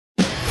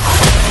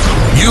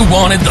you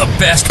wanted the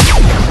best,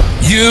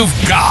 you've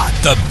got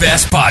the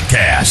best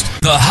podcast,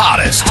 the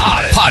hottest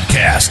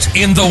podcast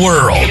in the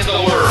world.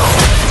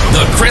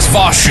 The Chris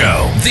Voss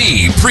Show,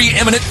 the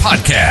preeminent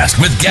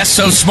podcast with guests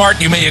so smart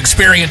you may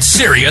experience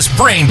serious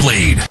brain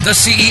bleed. The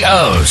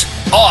CEOs,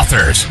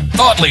 authors,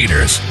 thought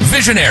leaders,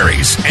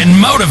 visionaries, and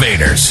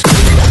motivators.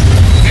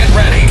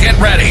 Get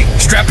ready.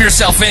 Strap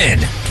yourself in.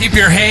 Keep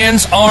your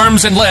hands,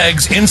 arms, and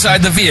legs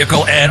inside the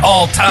vehicle at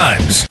all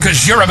times,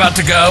 because you're about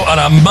to go on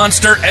a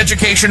monster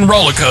education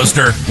roller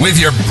coaster with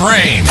your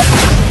brain.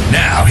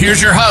 Now,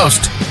 here's your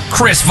host,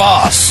 Chris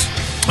Voss.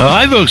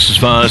 Hi, folks. It's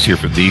Voss here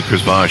from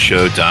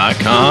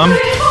thechrisvossshow.com.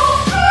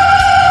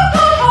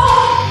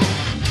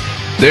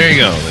 There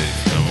you go, ladies.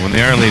 When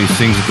the Iron Lady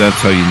sings it,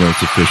 that's how you know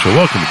it's official.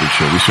 Welcome to the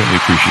show. We certainly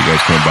appreciate you guys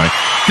coming by.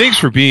 Thanks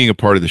for being a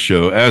part of the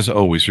show. As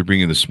always, we're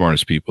bringing the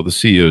smartest people, the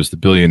CEOs, the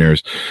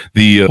billionaires,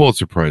 the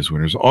Pulitzer Prize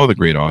winners, all the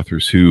great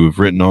authors who have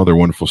written all their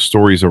wonderful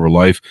stories over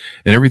life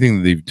and everything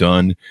that they've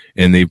done,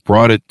 and they've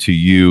brought it to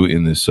you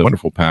in this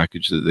wonderful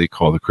package that they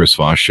call the Chris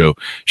Voss Show,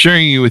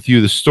 sharing with you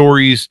the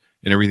stories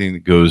and everything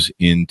that goes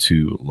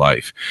into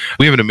life.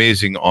 We have an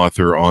amazing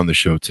author on the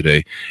show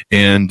today,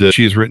 and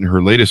she has written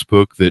her latest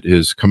book that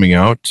is coming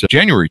out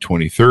January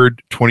 23rd,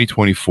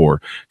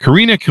 2024.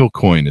 Karena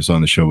Kilcoyne is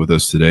on the show with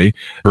us today.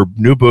 Her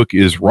new book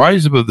is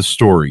Rise Above the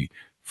Story,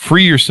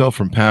 Free Yourself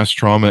from Past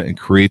Trauma and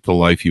Create the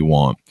Life You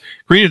Want.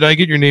 Karena, did I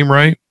get your name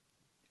right?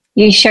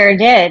 You sure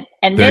did.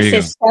 And there this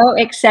is so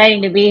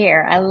exciting to be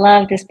here. I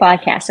love this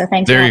podcast, so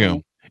thanks for having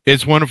me.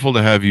 It's wonderful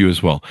to have you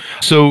as well.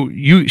 So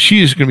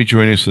she is going to be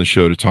joining us on the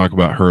show to talk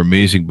about her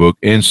amazing book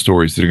and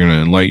stories that are going to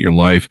enlighten your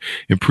life,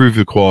 improve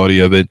the quality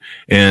of it,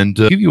 and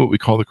give you what we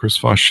call the Chris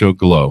Voss Show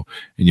glow.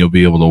 And you'll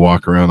be able to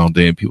walk around all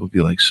day and people will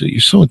be like, so you're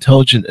so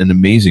intelligent and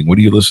amazing. What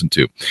do you listen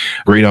to?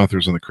 Great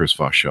authors on the Chris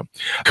Voss Show.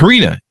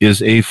 Karena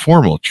is a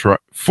former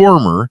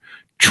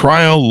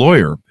trial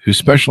lawyer who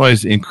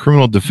specialized in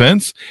criminal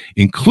defense,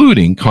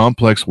 including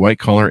complex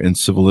white-collar and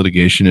civil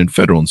litigation in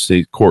federal and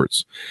state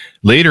courts.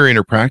 Later in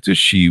her practice,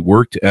 she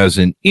worked as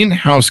an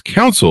in-house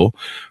counsel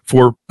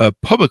for a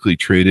publicly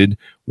traded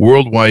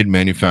worldwide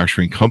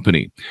manufacturing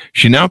company.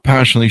 She now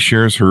passionately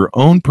shares her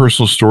own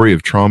personal story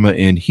of trauma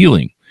and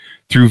healing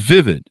through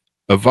vivid,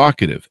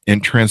 evocative,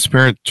 and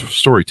transparent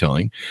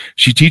storytelling.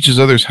 She teaches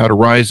others how to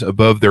rise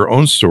above their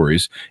own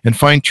stories and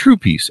find true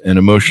peace and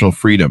emotional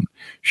freedom.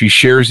 She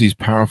shares these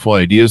powerful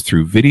ideas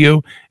through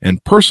video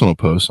and personal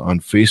posts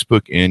on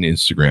Facebook and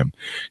Instagram.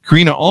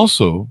 Karena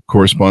also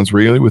corresponds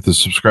regularly with the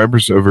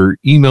subscribers of her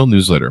email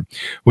newsletter.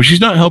 When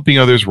she's not helping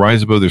others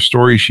rise above their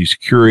stories, she's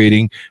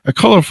curating a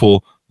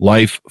colorful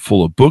life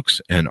full of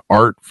books and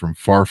art from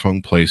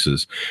far-flung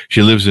places.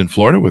 She lives in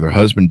Florida with her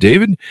husband,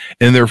 David,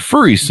 and their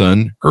furry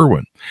son,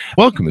 Erwin.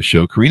 Welcome to the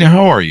show, Karena.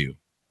 How are you?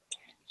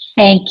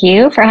 Thank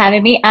you for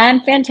having me. I'm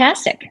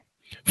fantastic.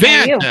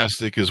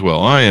 Fantastic as well.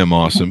 I am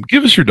awesome.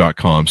 Give us your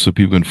 .com so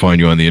people can find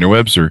you on the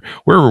interwebs or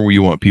wherever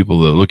you want people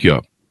to look you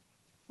up.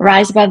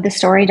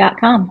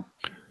 riseabovethestory.com.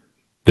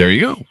 There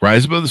you go.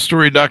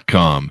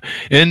 riseabovethestory.com.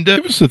 And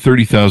give us a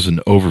 30,000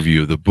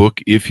 overview of the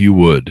book, if you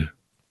would.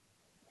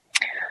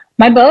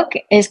 My book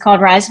is called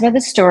Rise Above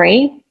the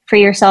Story,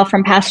 Free Yourself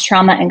from Past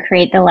Trauma and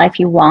Create the Life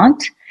You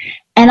Want.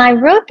 And I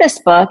wrote this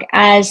book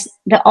as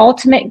the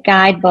ultimate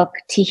guidebook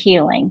to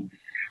healing.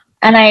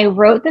 And I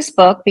wrote this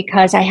book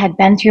because I had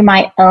been through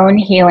my own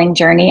healing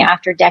journey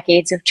after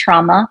decades of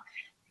trauma.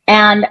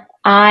 And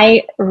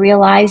I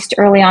realized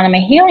early on in my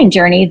healing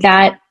journey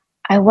that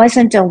I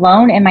wasn't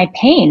alone in my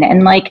pain.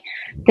 And like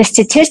the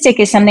statistic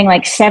is something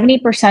like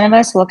 70% of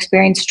us will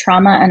experience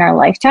trauma in our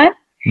lifetime.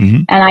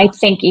 Mm-hmm. And I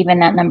think even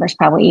that number is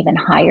probably even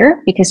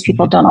higher because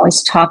people don't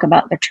always talk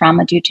about their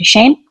trauma due to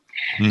shame.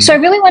 Mm-hmm. So I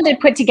really wanted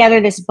to put together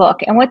this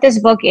book. And what this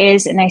book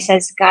is, and I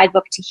says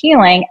guidebook to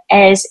healing,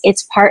 is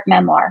it's part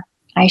memoir.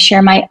 I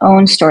share my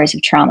own stories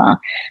of trauma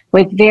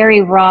with very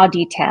raw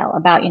detail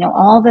about,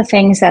 all the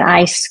things that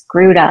I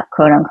screwed up,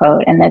 quote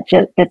unquote, and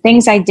the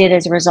things I did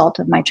as a result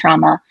of my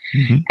trauma.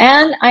 Mm-hmm.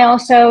 And I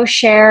also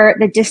share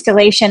the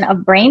distillation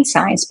of brain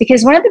science,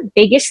 because one of the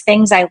biggest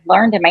things I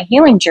learned in my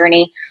healing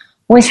journey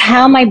was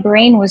how my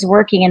brain was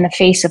working in the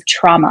face of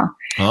trauma.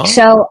 Oh.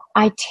 So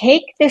I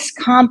take this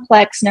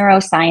complex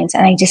neuroscience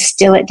and I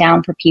distill it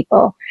down for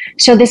people.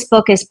 So this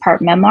book is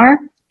part memoir.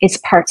 It's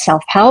part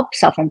self-help,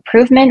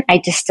 self-improvement. I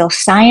distill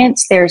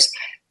science. There's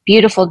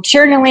beautiful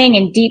journaling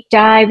and deep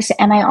dives.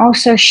 And I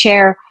also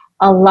share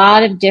a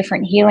lot of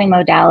different healing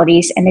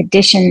modalities in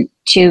addition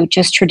to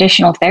just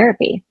traditional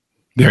therapy.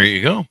 There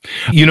you go.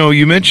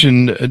 You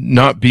mentioned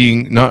not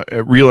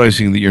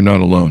realizing that you're not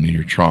alone in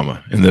your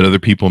trauma and that other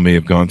people may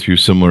have gone through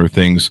similar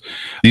things.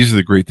 These are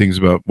the great things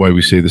about why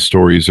we say the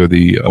stories are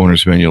the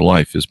owner's manual of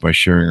life, is by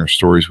sharing our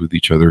stories with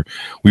each other.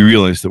 We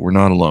realize that we're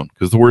not alone,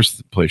 because the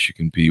worst place you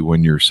can be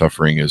when you're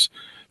suffering is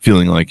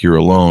feeling like you're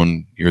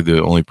alone. You're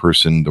the only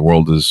person, the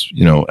world is,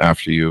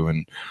 after you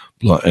and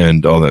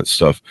all that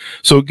stuff.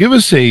 So give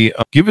us, how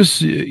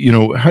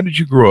did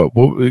you grow up?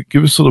 Well,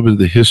 give us a little bit of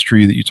the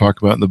history that you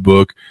talk about in the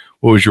book.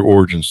 What was your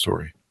origin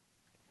story?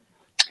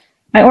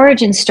 My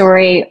origin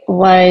story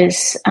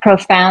was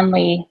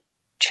profoundly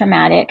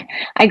traumatic.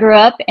 I grew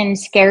up in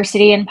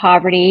scarcity and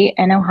poverty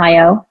in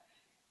Ohio.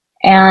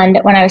 And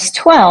when I was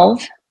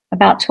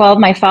about 12,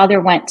 my father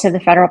went to the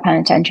federal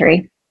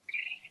penitentiary.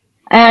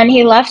 And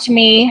he left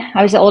me.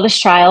 I was the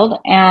oldest child,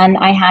 and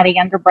I had a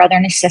younger brother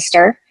and a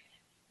sister.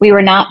 We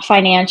were not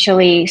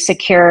financially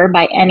secure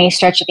by any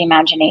stretch of the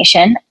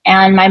imagination.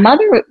 And my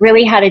mother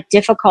really had a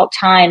difficult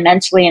time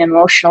mentally and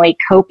emotionally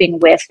coping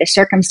with the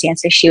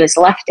circumstances she was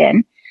left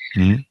in.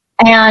 Mm-hmm.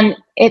 And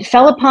it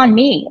fell upon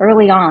me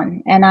early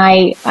on. And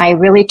I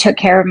really took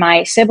care of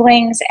my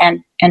siblings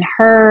and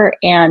her,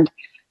 and,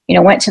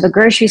 went to the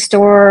grocery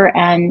store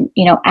and,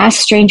 asked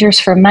strangers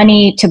for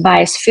money to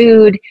buy us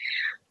food.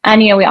 And,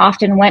 we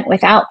often went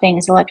without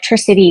things,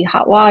 electricity,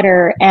 hot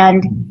water,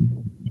 and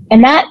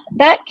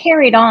that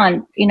carried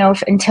on,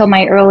 until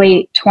my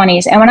early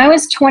 20s. And when I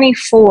was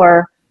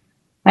 24,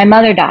 my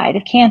mother died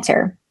of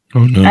cancer.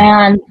 Oh, no.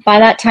 And by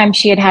that time,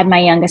 she had my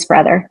youngest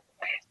brother.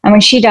 And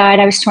when she died,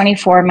 I was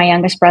 24, and my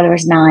youngest brother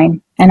was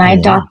 9. And I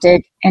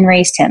adopted and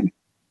raised him.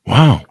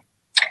 Wow.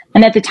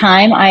 And at the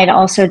time, I had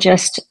also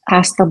just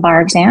passed the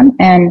bar exam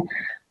and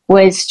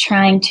was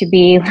trying to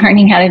be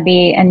learning how to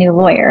be a new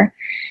lawyer.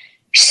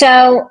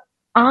 So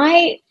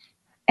I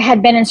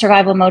had been in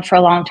survival mode for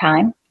a long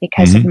time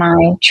because of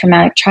my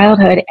traumatic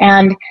childhood.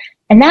 And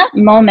in that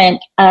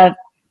moment of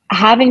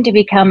having to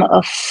become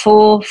a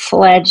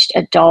full-fledged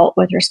adult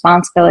with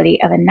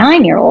responsibility of a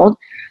 9-year-old,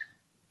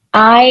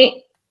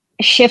 I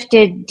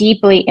shifted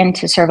deeply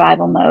into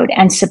survival mode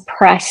and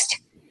suppressed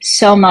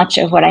so much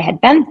of what I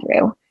had been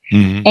through,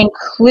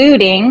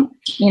 including,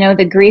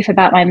 the grief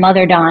about my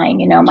mother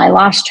dying, my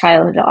lost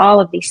childhood,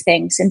 all of these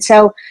things. And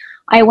so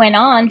I went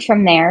on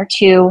from there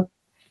to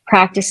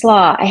practice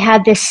law. I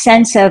had this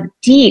sense of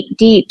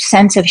deep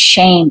sense of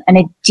shame and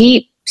a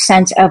deep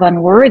sense of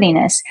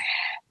unworthiness.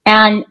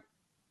 And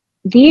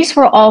these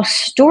were all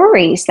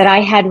stories that I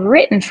had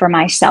written for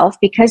myself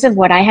because of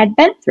what I had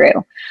been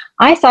through.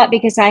 I thought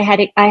because I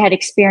had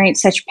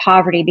experienced such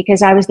poverty,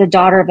 because I was the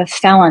daughter of a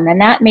felon, and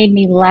that made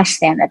me less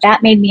than,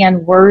 that made me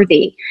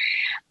unworthy.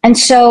 And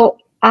so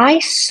I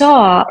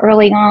saw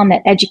early on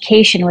that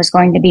education was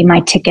going to be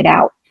my ticket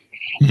out.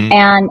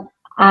 And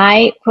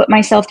I put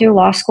myself through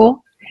law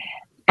school.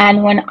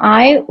 And when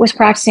I was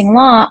practicing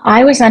law,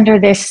 I was under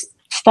this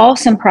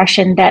false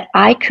impression that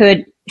I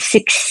could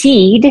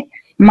succeed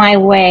my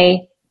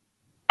way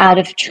out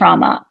of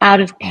trauma, out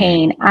of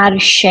pain, out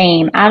of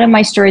shame, out of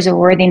my stories of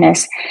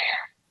worthiness.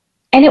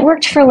 And it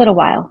worked for a little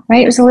while,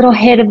 right? It was a little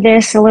hit of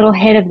this, a little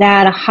hit of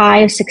that, a high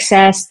of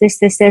success,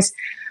 this.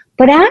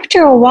 But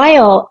after a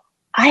while,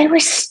 I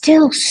was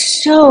still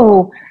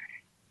so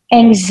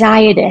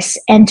anxious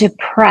and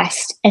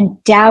depressed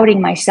and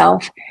doubting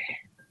myself.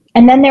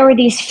 And then there were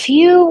these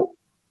few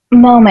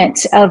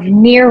moments of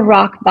near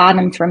rock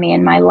bottom for me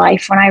in my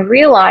life when I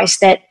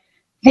realized that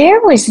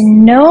there was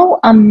no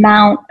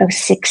amount of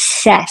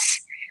success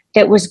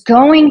that was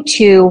going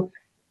to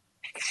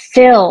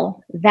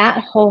fill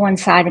that hole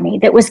inside of me,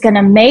 that was going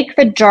to make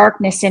the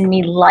darkness in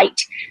me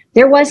light.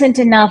 There wasn't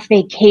enough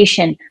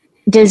vacation,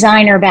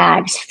 designer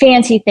bags,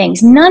 fancy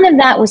things. None of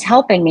that was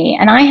helping me.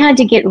 And I had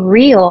to get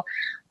real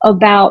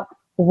about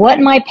what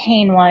my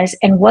pain was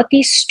and what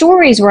these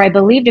stories were I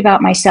believed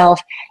about myself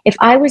if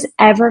I was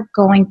ever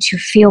going to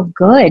feel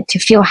good, to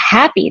feel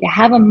happy, to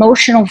have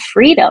emotional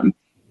freedom.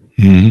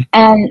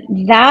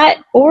 And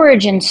that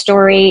origin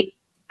story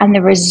and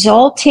the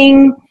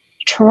resulting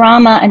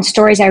trauma and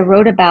stories I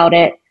wrote about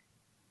it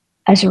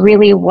is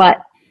really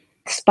what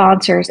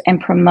sponsors and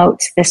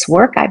promotes this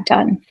work I've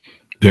done.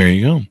 There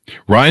you go.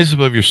 Rise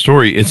above your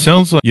story. It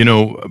sounds like,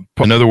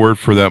 another word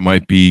for that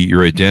might be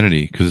your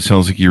identity, because it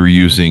sounds like you were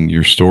using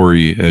your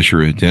story as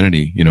your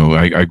identity.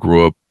 I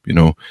grew up,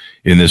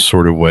 in this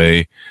sort of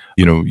way.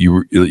 You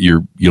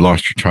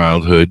lost your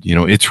childhood.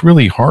 It's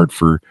really hard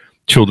for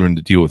children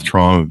to deal with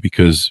trauma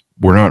because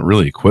we're not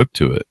really equipped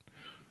to it.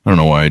 I don't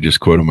know why I just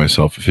quoted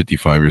myself at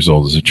 55 years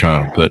old as a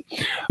child, but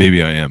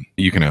maybe I am.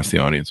 You can ask the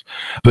audience.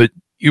 But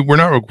we're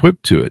not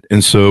equipped to it,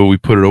 and so we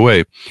put it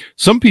away.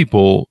 Some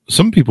people,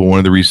 one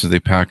of the reasons they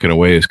pack it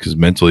away is because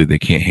mentally they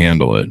can't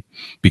handle it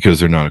because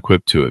they're not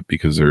equipped to it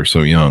because they're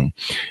so young.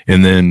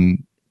 And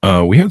then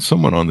we had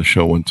someone on the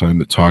show one time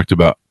that talked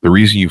about the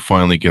reason you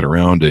finally get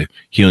around to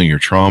healing your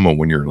trauma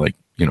when you're 40s,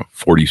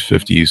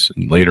 50s,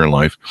 and later in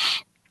life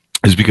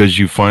is because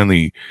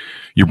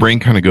your brain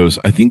kind of goes,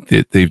 I think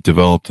that they've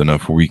developed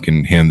enough where we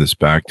can hand this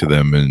back to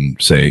them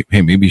and say,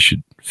 hey, maybe you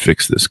should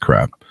fix this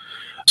crap.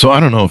 So I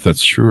don't know if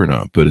that's true or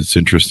not, but it's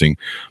interesting.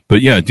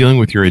 But yeah, dealing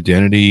with your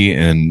identity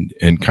and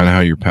kind of how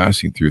you're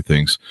passing through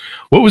things.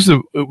 Was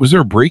there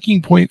a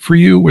breaking point for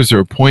you? Was there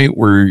a point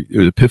where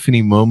an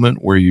epiphany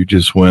moment where you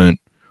just went,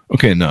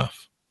 okay,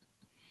 enough?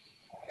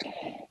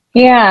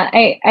 Yeah,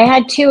 I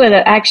had two of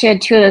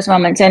those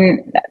moments,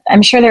 and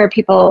I'm sure there are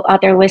people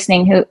out there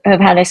listening who have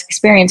had this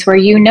experience where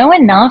you know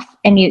enough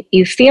and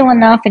you feel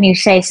enough and you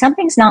say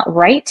something's not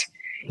right,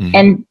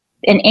 and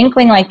an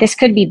inkling like this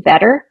could be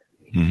better,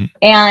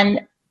 and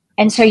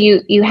so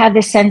you have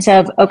this sense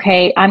of,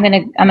 okay, I'm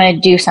gonna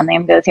do something.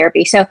 I'm gonna go to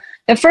therapy. So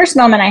the first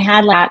moment I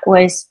had that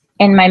was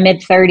in my mid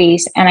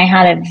 30s, and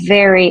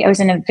I was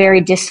in a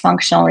very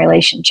dysfunctional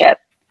relationship,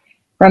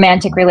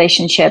 romantic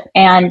relationship.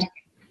 And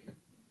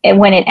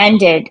when it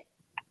ended,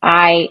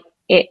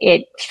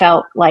 it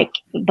felt like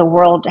the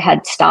world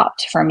had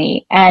stopped for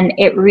me. And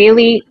it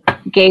really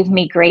gave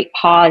me great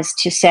pause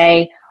to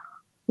say,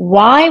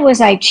 why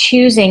was I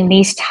choosing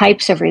these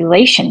types of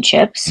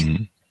relationships?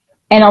 Mm-hmm.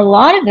 And a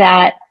lot of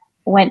that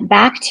went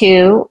back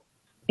to,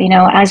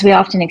 as we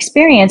often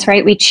experience,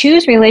 right? We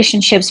choose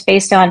relationships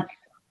based on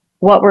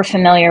what we're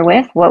familiar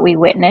with, what we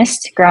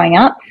witnessed growing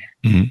up,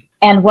 mm-hmm.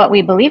 and what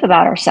we believe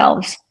about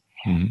ourselves.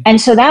 Mm-hmm. And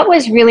so that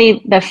was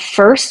really the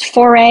first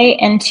foray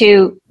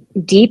into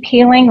deep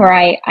healing, where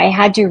I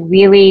had to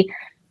really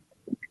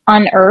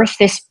unearth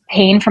this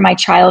pain from my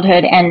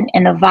childhood and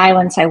the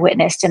violence I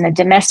witnessed and the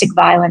domestic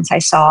violence I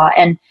saw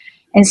and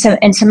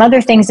some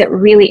other things that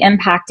really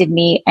impacted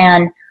me.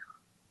 And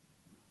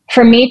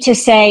for me to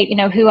say,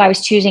 who I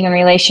was choosing in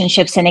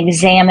relationships and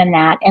examine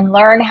that and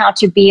learn how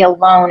to be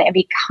alone and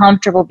be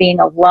comfortable being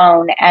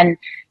alone and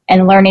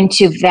learning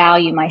to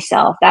value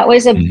myself. That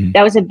was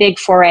a big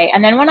foray.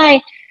 And then when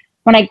I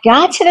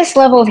got to this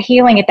level of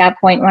healing at that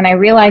point, when I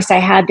realized I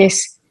had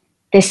this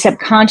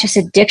subconscious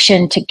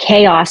addiction to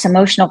chaos,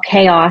 emotional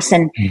chaos,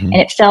 and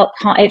it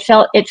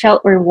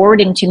felt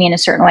rewarding to me in a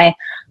certain way.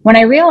 When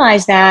I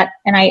realized that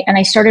and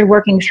I started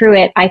working through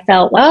it, I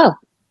felt, oh,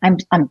 I'm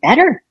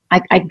better.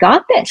 I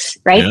got this,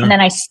 right? Yeah. And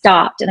then I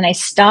stopped,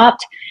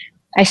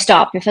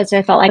 because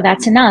I felt like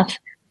that's enough.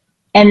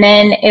 And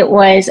then it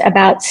was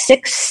about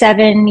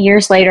 6-7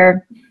 years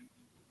later,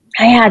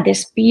 I had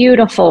this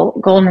beautiful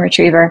golden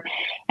retriever,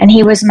 and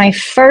he was my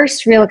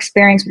first real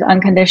experience with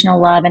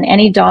unconditional love. And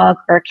any dog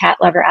or cat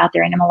lover out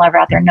there, animal lover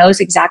out there,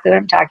 knows exactly what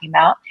I'm talking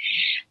about.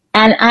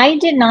 And I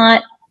did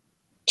not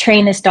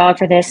train this dog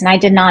for this, and I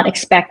did not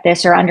expect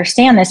this or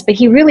understand this, but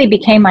he really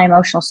became my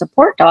emotional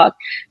support dog.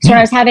 So when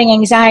I was having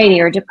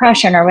anxiety or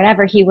depression or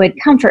whatever, he would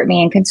comfort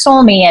me and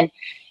console me.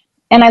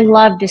 And I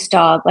loved this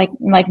dog like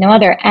no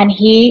other. And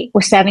he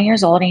was 7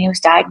 years old, and he was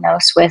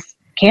diagnosed with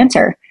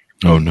cancer.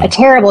 Oh, no. A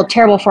terrible,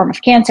 terrible form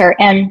of cancer.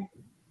 And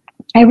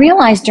I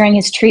realized during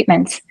his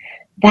treatments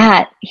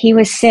that he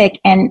was sick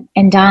and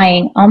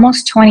dying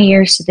almost 20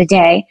 years to the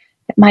day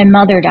that my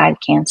mother died of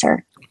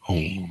cancer.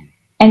 Oh.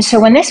 And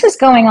so when this was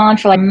going on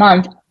for like a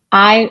month,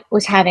 I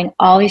was having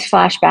all these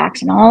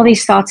flashbacks and all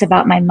these thoughts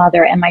about my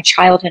mother and my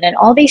childhood and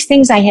all these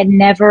things I had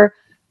never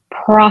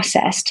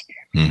processed.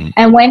 Mm-hmm.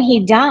 And when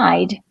he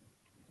died,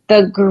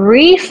 the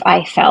grief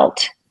I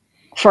felt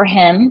for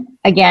him,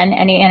 again,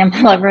 any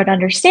animal lover would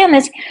understand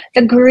this,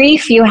 the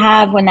grief you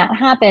have when that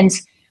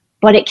happens,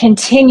 but it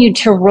continued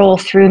to roll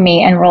through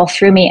me. And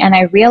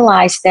I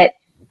realized that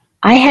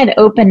I had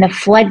opened the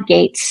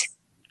floodgates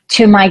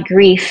to my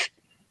grief.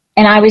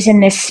 And I was in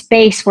this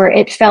space where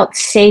it felt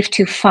safe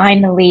to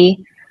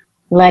finally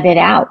let it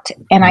out.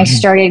 And I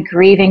started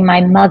grieving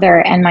my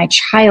mother and my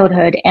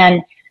childhood.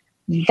 And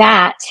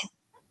that,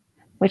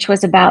 which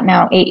was about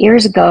now 8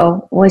 years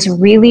ago, was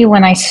really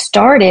when I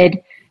started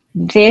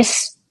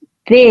this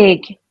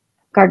big,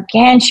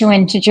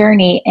 gargantuan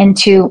journey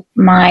into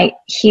my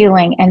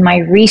healing and my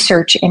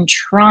research and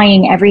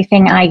trying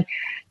everything I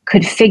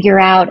could figure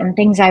out and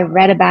things I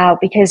read about,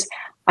 because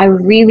I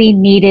really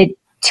needed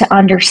to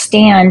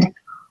understand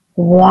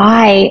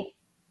why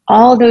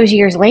all those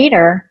years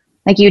later,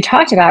 like you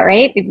talked about,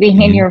 right?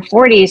 Being in your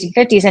 40s and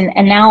 50s,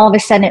 and now all of a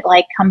sudden it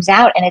like comes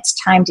out and it's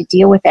time to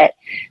deal with it.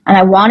 And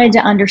I wanted to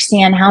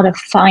understand how to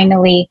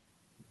finally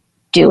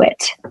do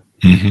it.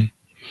 Mm-hmm.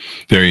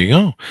 There you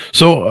go.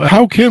 So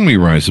how can we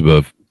rise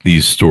above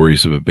these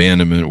stories of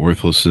abandonment,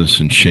 worthlessness,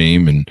 and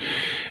shame and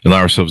allow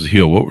ourselves to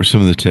heal? What were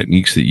some of the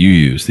techniques that you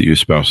use, that you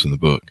espouse in the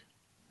book?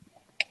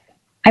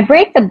 I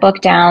break the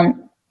book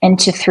down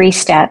into 3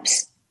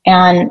 steps,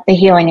 and the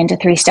healing into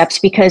 3 steps,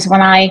 because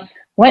when I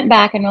went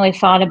back and really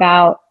thought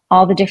about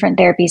all the different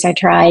therapies I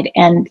tried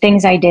and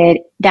things I did,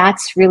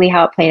 that's really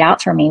how it played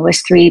out for me,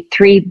 was three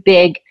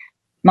big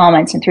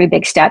moments and 3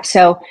 big steps.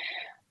 So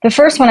the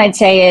first one I'd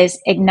say is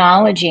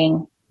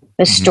acknowledging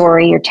the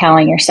story you're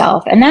telling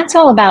yourself. And that's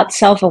all about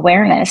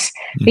self-awareness,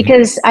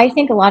 because I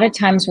think a lot of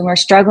times when we're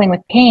struggling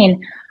with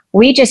pain,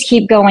 we just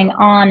keep going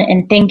on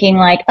and thinking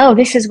like, oh,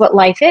 this is what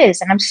life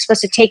is, and I'm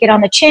supposed to take it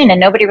on the chin,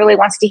 and nobody really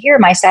wants to hear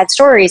my sad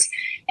stories.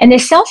 And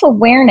this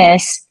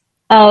self-awareness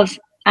of,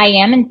 I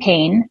am in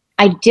pain,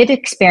 I did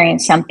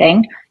experience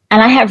something,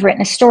 and I have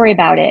written a story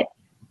about it.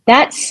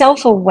 That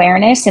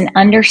self-awareness and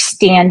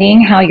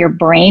understanding how your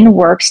brain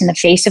works in the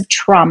face of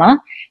trauma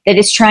that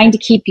is trying to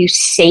keep you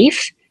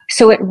safe.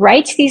 So it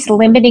writes these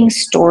limiting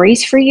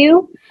stories for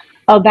you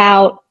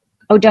about,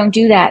 oh, don't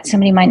do that,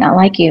 somebody might not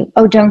like you.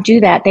 Oh, don't do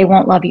that, they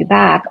won't love you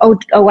back. Oh,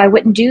 I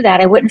wouldn't do that.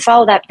 I wouldn't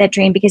follow that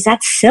dream because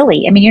that's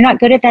silly. I mean, you're not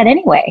good at that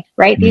anyway,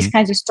 right? These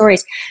kinds of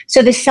stories.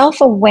 So the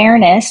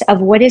self-awareness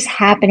of what is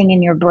happening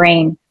in your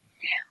brain.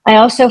 I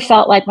also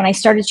felt like when I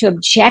started to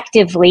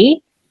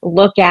objectively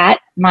look at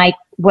my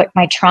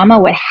trauma,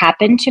 what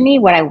happened to me,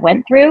 what I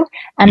went through,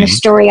 and the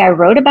story I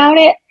wrote about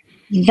it,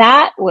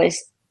 that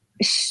was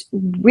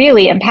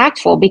really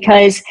impactful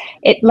because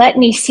it let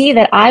me see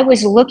that I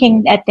was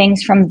looking at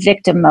things from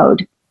victim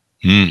mode,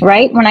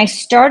 right? When I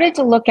started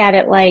to look at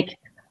it like,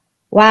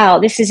 wow,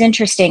 this is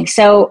interesting.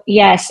 So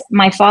yes,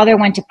 my father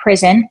went to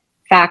prison,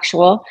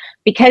 factual.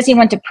 Because he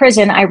went to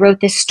prison, I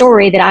wrote this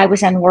story that I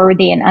was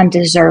unworthy and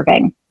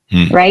undeserving,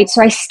 right?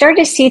 So I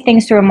started to see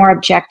things through a more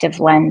objective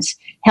lens,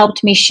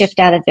 helped me shift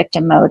out of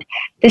victim mode.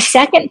 The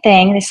second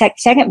thing, the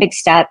second big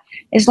step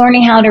is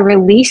learning how to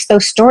release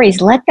those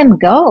stories, let them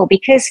go,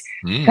 because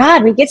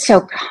God, we get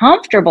so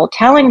comfortable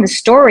telling the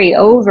story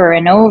over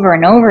and over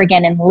and over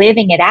again and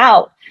living it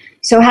out.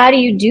 So how do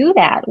you do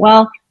that?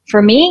 Well,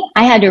 for me,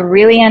 I had to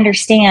really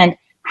understand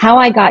how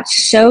I got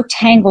so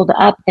tangled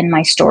up in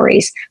my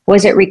stories.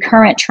 Was it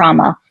recurrent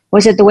trauma?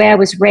 Was it the way I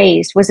was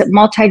raised? Was it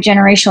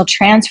multi-generational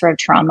transfer of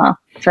trauma?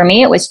 For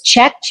me, it was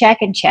check, check,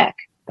 and check,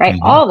 right?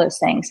 All those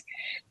things.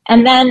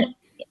 And then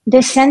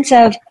this sense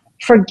of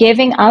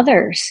forgiving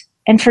others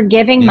and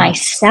forgiving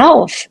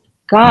myself.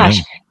 Gosh,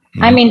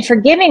 I mean,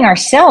 forgiving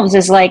ourselves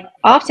is like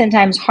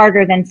oftentimes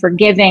harder than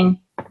forgiving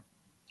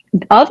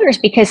others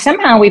because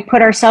somehow we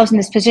put ourselves in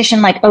this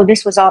position like, oh,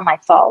 this was all my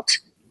fault.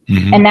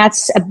 And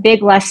that's a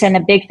big lesson,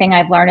 a big thing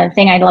I've learned. And the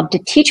thing I love to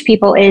teach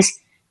people is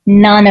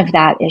none of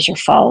that is your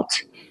fault.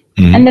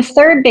 And the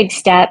third big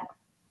step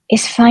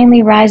is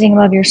finally rising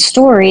above your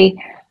story.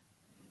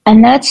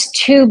 And that's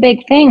two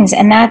big things.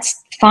 And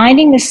that's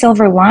finding the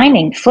silver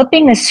lining,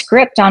 flipping the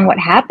script on what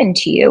happened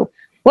to you,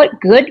 what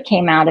good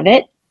came out of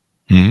it.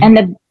 And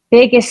the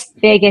biggest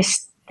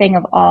thing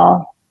of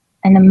all,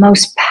 and the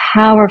most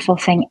powerful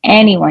thing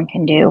anyone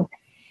can do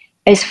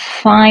is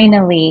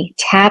finally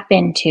tap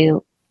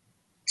into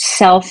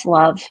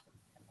self-love,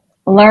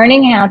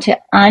 learning how to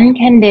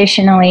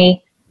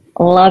unconditionally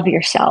love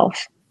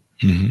yourself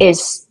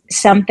is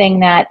something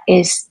that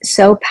is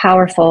so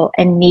powerful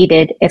and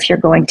needed if you're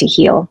going to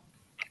heal.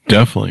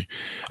 Definitely.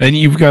 And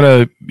you've got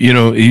to,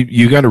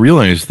 you got to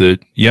realize that,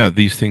 yeah,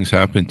 these things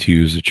happen to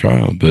you as a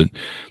child, but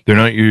they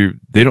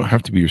don't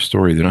have to be your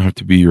story. They don't have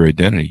to be your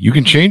identity. You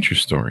can change your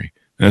story.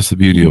 That's the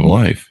beauty of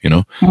life.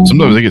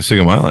 Sometimes I get sick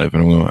of my life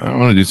and I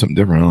want to do something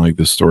different. I don't like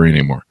this story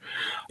anymore.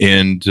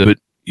 And, but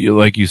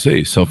like you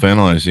say,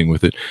 self-analyzing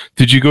with it.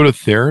 Did you go to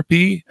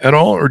therapy at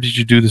all, or did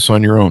you do this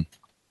on your own?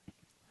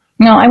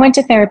 No, I went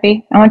to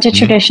therapy. I went to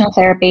traditional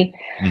therapy.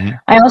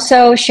 I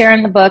also share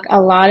in the book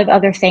a lot of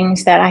other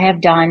things that I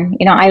have done.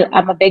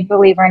 I'm a big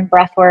believer in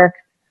breath work.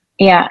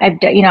 Yeah,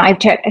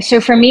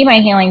 so for me, my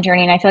healing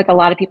journey, and I feel like a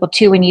lot of people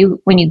too, when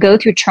you go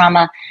through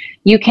trauma,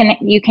 you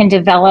can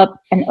develop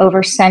an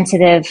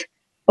oversensitive,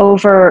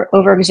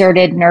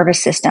 overexerted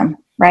nervous system,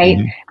 right?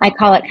 I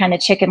call it kind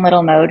of Chicken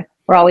Little mode.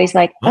 We're always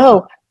like,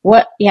 oh,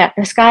 what? Yeah,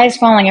 the sky is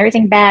falling.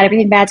 Everything bad's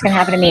going to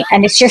happen to me.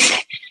 And it's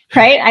just,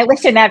 right? I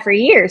lived in that for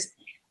years.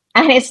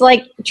 And it's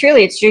like,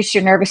 truly, it's just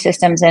your nervous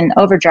system's in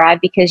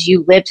overdrive because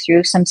you lived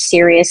through some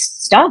serious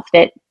stuff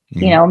that,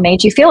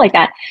 made you feel like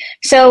that.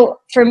 So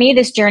for me,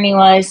 this journey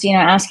was,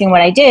 asking what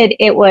I did.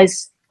 It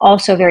was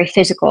also very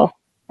physical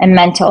and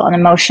mental and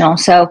emotional.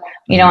 So,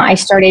 I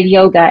started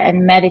yoga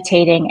and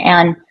meditating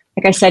and,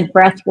 like I said,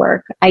 breath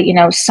work,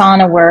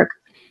 sauna work,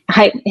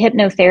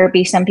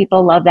 hypnotherapy. Some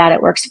people love that.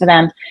 It works for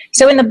them.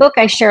 So in the book,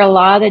 I share a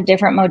lot of the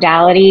different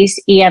modalities,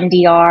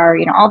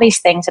 EMDR, all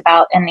these things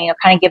about, and,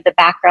 kind of give the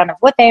background of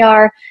what they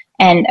are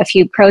and a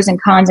few pros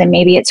and cons, and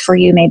maybe it's for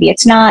you, maybe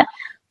it's not.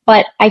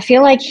 But I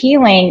feel like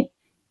healing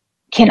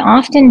can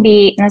often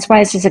be, and that's why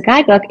this is a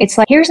guidebook, it's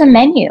like, here's a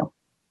menu.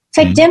 It's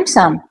like dim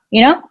sum,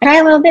 try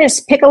a little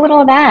this, pick a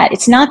little of that.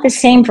 It's not the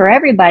same for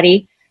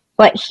everybody,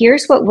 but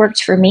here's what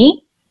works for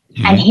me,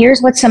 and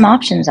here's what some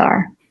options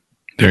are.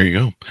 There you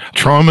go.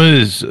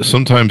 Trauma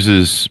sometimes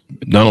is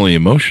not only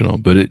emotional,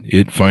 but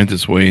it finds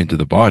its way into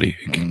the body.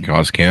 It can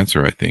cause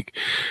cancer, I think,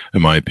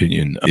 in my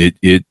opinion.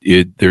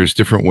 There's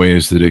different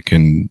ways that it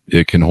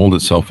can hold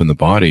itself in the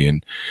body,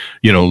 and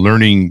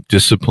learning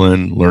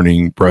discipline,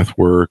 learning breath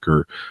work,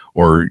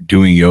 or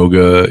doing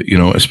yoga,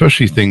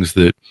 especially things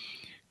that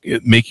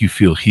make you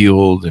feel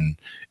healed,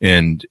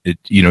 and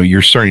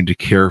you're starting to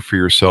care for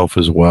yourself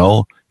as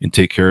well and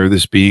take care of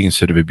this being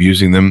instead of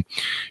abusing them.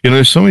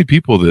 There's so many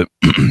people that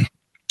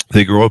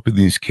they grow up in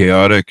these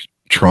chaotic,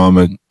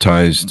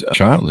 traumatized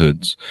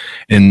childhoods,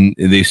 and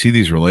they see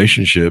these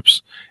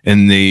relationships,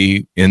 and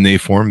they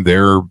form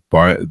their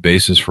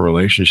basis for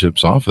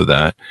relationships off of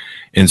that,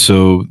 and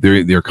so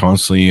they're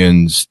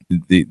constantly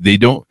they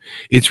don't.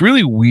 It's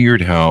really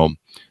weird how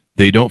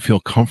they don't feel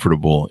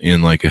comfortable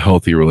in like a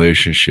healthy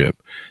relationship.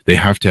 They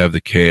have to have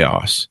the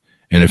chaos,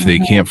 and if they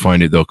can't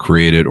find it, they'll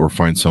create it or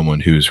find someone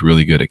who's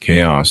really good at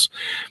chaos.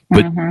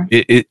 But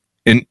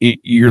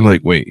you're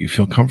like, wait, you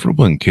feel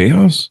comfortable in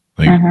chaos?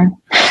 Like,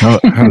 how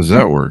does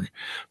that work?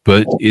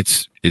 But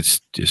it's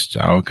just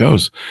how it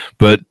goes.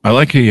 But I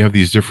like how you have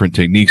these different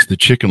techniques. The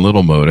Chicken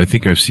Little mode, I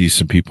think I've seen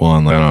some people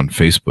online on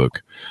Facebook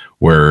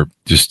where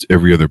just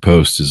every other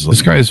post is like,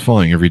 this guy is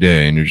falling every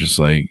day, and you're just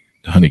like,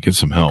 honey, get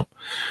some help.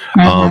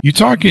 You're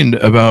talking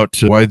about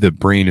why the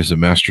brain is a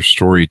master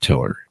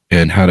storyteller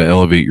and how to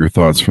elevate your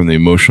thoughts from the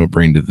emotional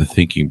brain to the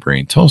thinking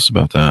brain. Tell us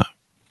about that.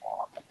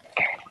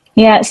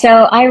 Yeah,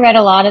 so I read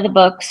a lot of the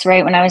books,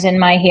 right, when I was in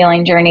my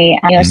healing journey.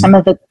 Some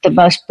of the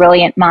most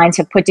brilliant minds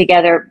have put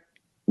together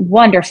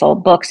wonderful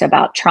books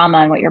about trauma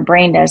and what your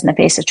brain does in the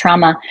face of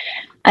trauma.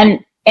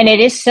 And it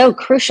is so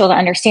crucial to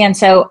understand.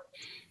 So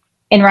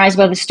in Rise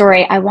Above the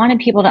Story, I wanted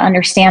people to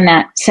understand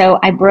that. So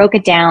I broke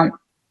it down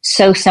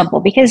so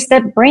simple because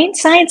the brain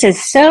science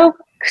is so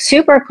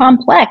super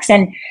complex,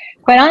 and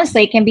quite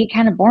honestly, it can be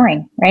kind of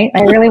boring, right?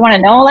 I really want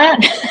to know all that.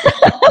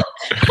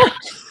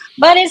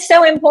 But it's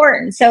so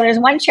important. So there's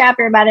one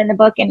chapter about it in the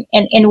book,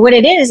 and what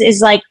it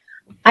is like,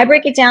 I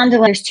break it down to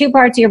there's two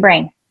parts of your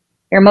brain,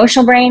 your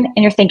emotional brain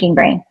and your thinking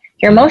brain.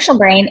 Your emotional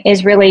brain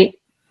is really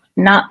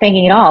not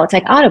thinking at all. It's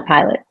like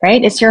autopilot,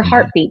 right? It's your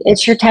heartbeat,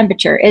 it's your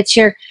temperature, it's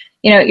your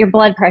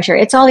blood pressure,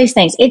 it's all these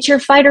things. It's your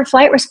fight or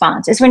flight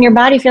response. It's when your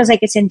body feels like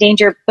it's in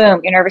danger, boom,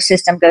 your nervous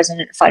system goes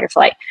into fight or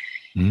flight.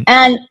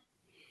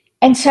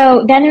 And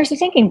so then there's the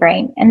thinking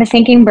brain, and the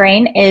thinking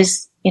brain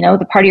is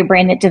the part of your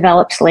brain that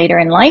develops later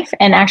in life,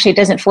 and actually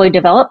doesn't fully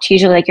develop,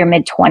 usually like your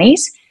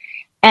mid-20s.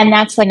 And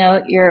that's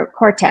your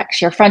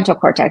cortex, your frontal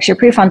cortex, your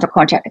prefrontal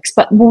cortex.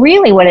 But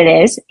really what it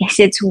is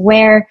it's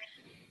where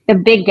the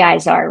big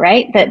guys are,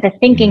 right? The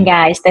thinking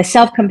guys, the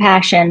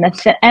self-compassion,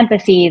 the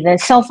empathy, the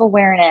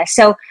self-awareness.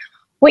 So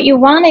what you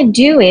want to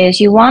do is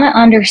you want to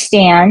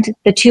understand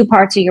the two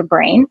parts of your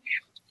brain.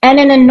 And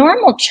in a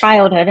normal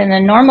childhood, in a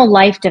normal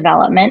life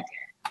development,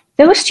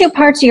 those two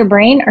parts of your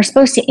brain are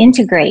supposed to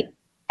integrate.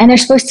 And they're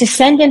supposed to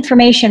send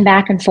information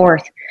back and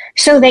forth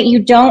so that you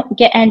don't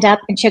end up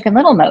in Chicken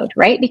Little mode,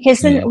 right? Because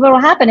then what will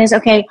happen is,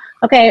 okay,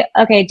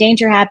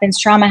 danger happens,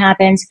 trauma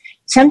happens.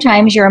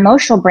 Sometimes your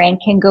emotional brain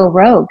can go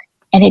rogue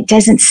and it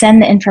doesn't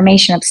send the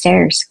information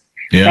upstairs,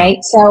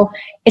 right? So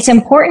it's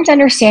important to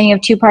understand you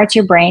have two parts of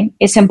your brain.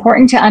 It's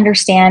important to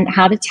understand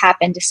how to tap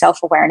into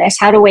self-awareness,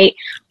 how to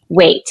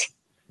wait.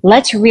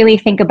 Let's really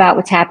think about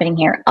what's happening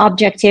here.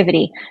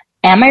 Objectivity.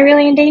 Am I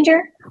really in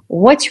danger?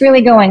 What's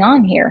really going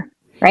on here?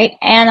 Right?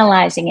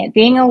 Analyzing it,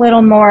 being a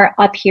little more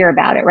up here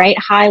about it, right?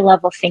 High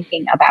level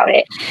thinking about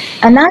it.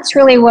 And that's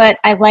really what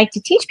I like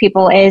to teach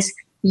people is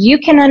you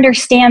can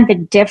understand the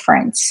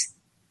difference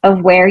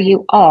of where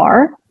you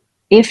are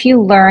if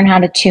you learn how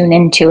to tune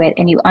into it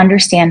and you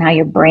understand how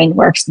your brain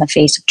works in the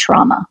face of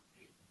trauma.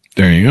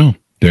 There you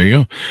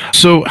go.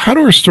 So how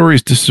do our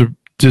stories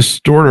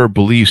distort our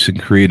beliefs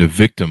and create a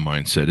victim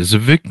mindset? Is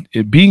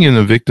being in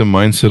a victim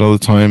mindset all the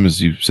time,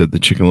 as you said, the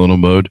Chicken Little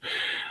mode,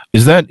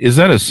 is that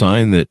a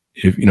sign that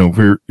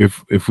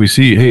if we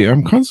see, hey,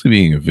 I'm constantly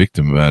being a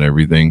victim about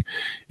everything,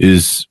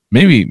 is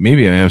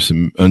maybe I have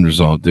some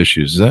unresolved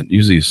issues? Is that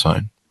usually a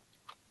sign?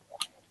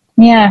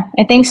 Yeah,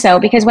 I think so.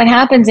 Because what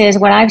happens is,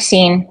 what I've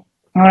seen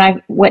and what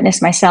I've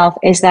witnessed myself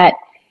is that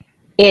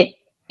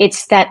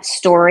it's that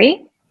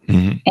story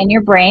in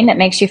your brain that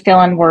makes you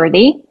feel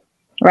unworthy,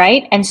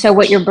 right? And so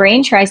what your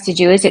brain tries to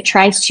do is it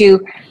tries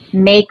to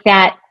make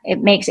that.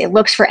 It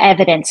looks for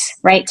evidence,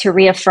 right? To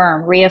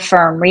reaffirm.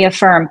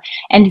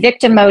 And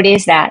victim mode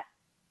is that.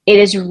 It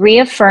is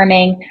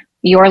reaffirming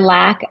your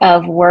lack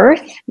of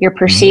worth, your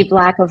perceived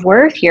lack of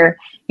worth, your,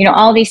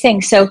 all these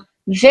things. So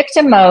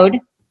victim mode,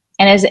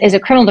 and as a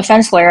criminal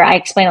defense lawyer, I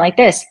explain it like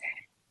this.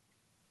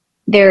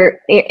 There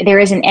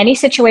is in any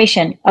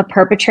situation a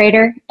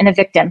perpetrator and a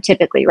victim,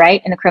 typically,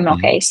 right? In a criminal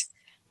case.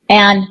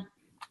 And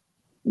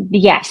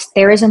yes,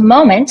 there is a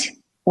moment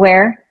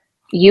where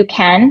you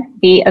can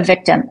be a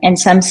victim in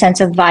some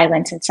sense of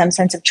violence, in some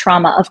sense of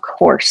trauma, of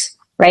course,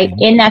 right?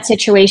 In that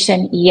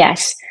situation,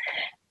 yes,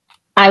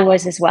 I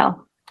was as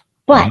well.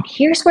 But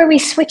here's where we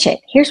switch it.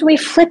 Here's where we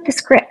flip the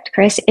script,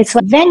 Chris. It's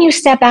like, then you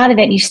step out of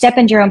it and you step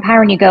into your own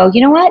power and you go,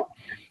 you know what?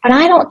 But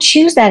I don't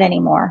choose that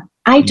anymore.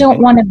 I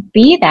don't want to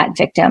be that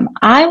victim.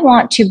 I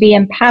want to be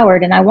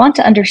empowered, and I want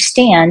to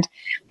understand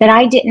that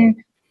I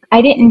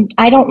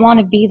don't want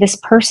to be this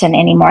person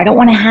anymore. I don't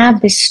want to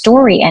have this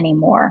story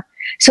anymore.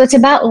 So it's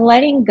about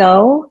letting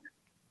go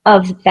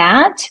of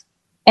that.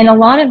 And a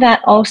lot of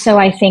that also,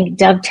 I think,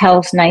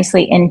 dovetails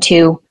nicely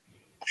into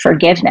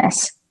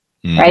forgiveness.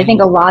 Right? I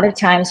think a lot of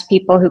times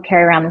people who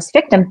carry around this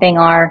victim thing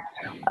are,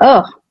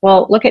 oh,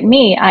 well, look at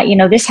me.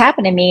 This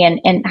happened to me,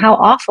 and how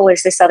awful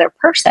is this other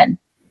person?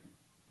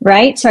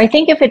 Right? So I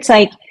think if it's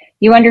like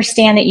you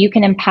understand that you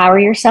can empower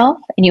yourself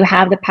and you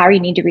have the power, you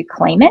need to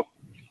reclaim it.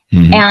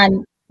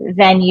 And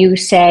then you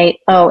say,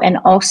 oh, and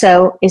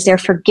also, is there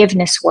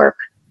forgiveness work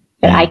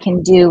that I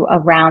can do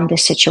around the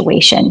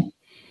situation?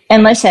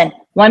 And listen,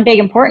 one big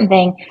important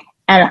thing,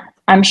 and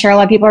I'm sure a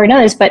lot of people already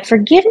know this, but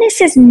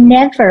forgiveness is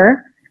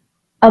never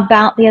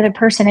about the other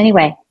person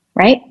anyway,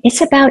 right?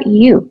 It's about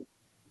you.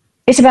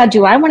 It's about,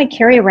 do I want to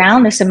carry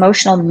around this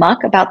emotional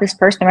muck about this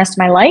person the rest of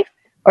my life,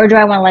 or do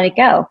I want to let it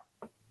go,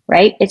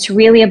 right? It's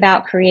really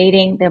about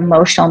creating the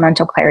emotional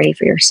mental clarity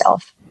for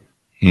yourself.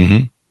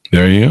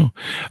 There you go.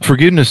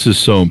 Forgiveness is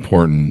so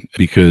important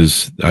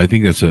because I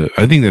think that's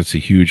a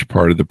huge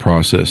part of the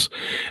process.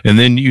 And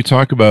then you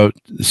talk about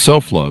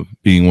self-love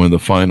being one of the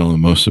final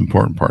and most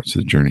important parts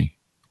of the journey.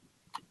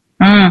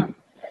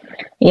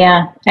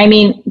 Yeah. I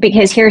mean,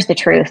 because here's the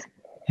truth.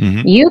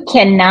 You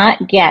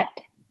cannot get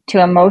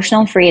to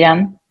emotional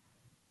freedom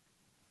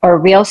or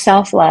real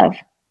self-love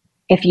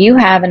if you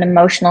have an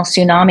emotional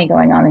tsunami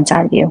going on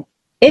inside of you.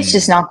 It's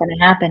just not going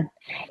to happen.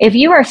 If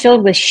you are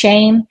filled with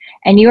shame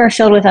and you are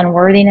filled with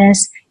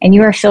unworthiness and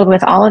you are filled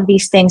with all of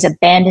these things,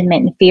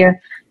 abandonment and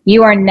fear,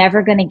 you are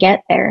never going to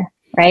get there,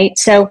 right?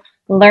 So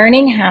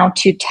learning how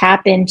to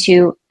tap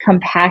into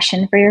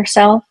compassion for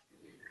yourself,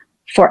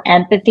 for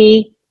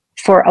empathy,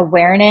 for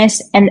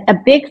awareness. And a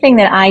big thing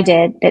that I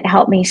did that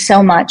helped me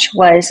so much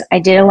was I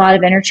did a lot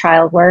of inner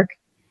child work,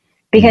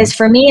 because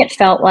for me, it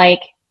felt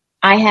like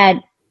I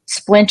had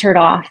splintered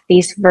off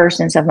these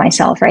versions of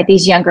myself, right?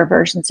 These younger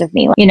versions of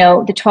me, you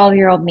know, the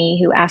 12-year-old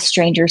me who asked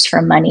strangers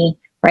for money,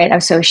 right? I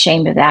was so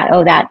ashamed of that.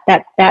 Oh,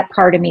 that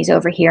part of me is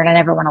over here and I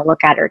never want to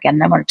look at her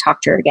again. I want to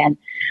talk to her again.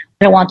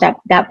 I don't want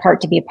that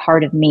part to be a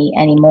part of me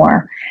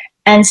anymore.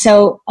 And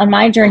so on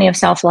my journey of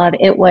self-love,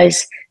 it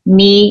was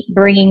me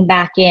bringing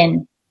back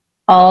in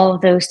all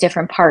of those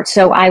different parts.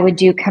 So I would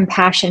do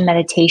compassion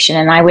meditation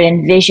and I would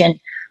envision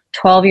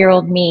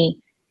 12-year-old me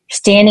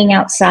standing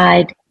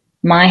outside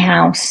my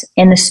house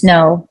in the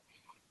snow,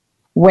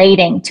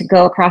 waiting to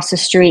go across the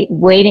street,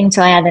 waiting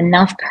till I had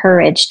enough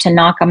courage to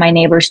knock on my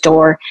neighbor's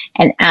door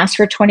and ask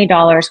for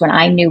 $20 when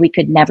I knew we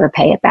could never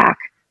pay it back,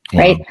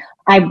 right?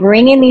 I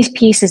bring in these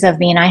pieces of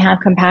me and I have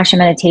compassion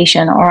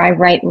meditation, or I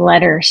write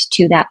letters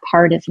to that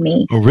part of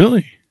me. Oh,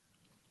 really?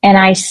 And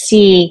I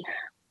see,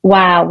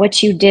 wow,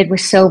 what you did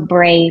was so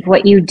brave.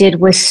 What you did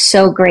was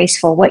so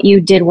graceful. What you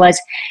did was,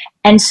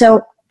 and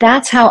so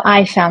that's how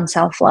I found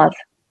self-love.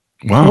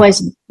 Wow.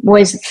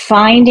 Was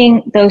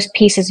finding those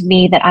pieces of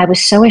me that I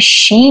was so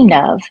ashamed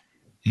of,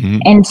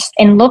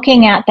 and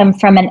looking at them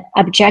from an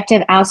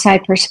objective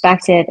outside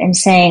perspective and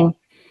saying,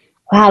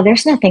 wow,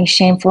 there's nothing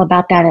shameful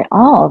about that at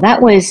all.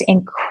 That was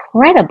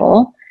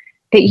incredible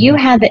that you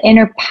had the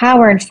inner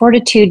power and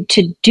fortitude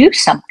to do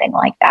something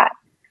like that.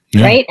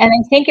 Yeah. Right. And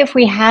I think if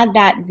we had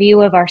that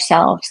view of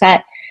ourselves,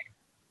 that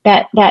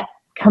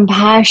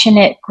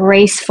compassionate,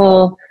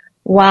 graceful,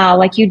 wow,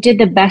 like you did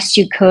the best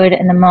you could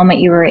in the moment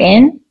you were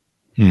in.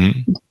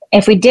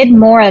 If we did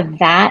more of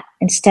that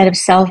instead of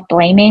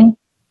self-blaming,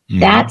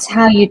 that's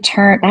how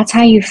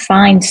you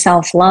find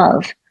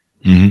self-love.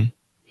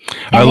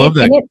 I love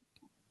that.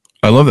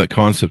 I love that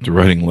concept of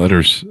writing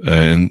letters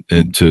and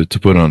to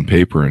put on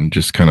paper and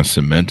just kind of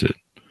cement it.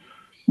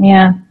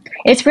 Yeah,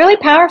 it's really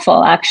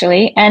powerful,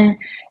 actually. And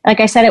like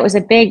I said, it was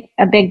a big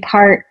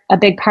part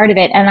of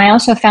it. And I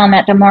also found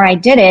that the more I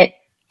did it,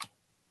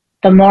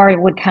 the more it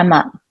would come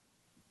up.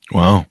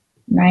 Wow.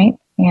 Right.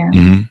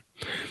 Yeah.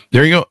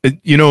 There you go.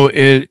 You know,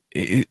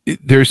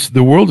 there's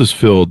the world is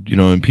filled, you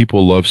know, and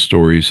people love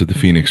stories of the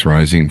phoenix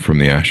rising from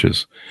the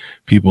ashes.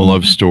 People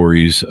love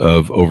stories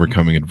of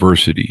overcoming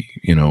adversity,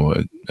 you know,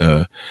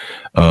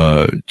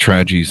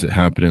 tragedies that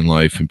happen in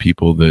life and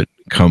people that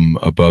come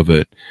above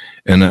it.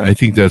 And I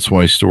think that's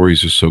why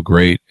stories are so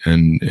great,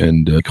 and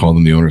call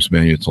them the owner's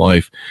manual to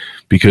life,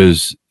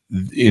 because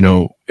you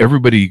know,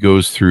 everybody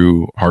goes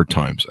through hard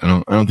times. I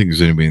don't think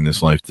there's anybody in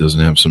this life that doesn't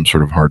have some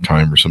sort of hard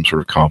time or some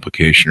sort of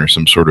complication or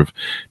some sort of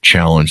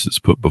challenge that's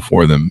put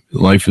before them.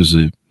 Life is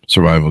a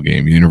survival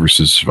game. The universe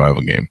is a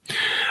survival game.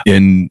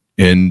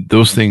 And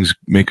those things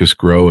make us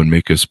grow and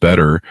make us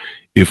better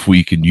if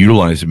we can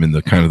utilize them in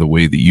the kind of the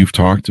way that you've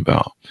talked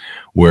about,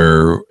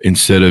 where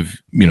instead of,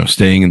 you know,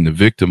 staying in the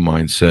victim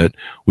mindset,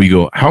 we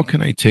go, how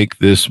can I take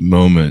this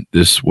moment,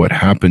 what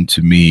happened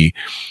to me,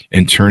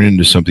 and turn it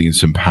into something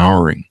that's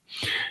empowering?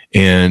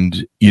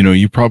 And, you know,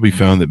 you probably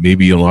found that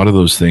maybe a lot of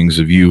those things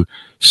of you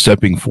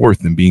stepping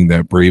forth and being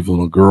that brave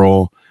little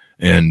girl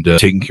and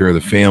taking care of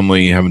the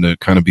family, having to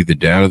kind of be the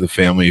dad of the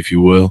family, if you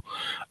will,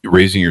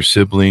 raising your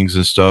siblings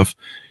and stuff,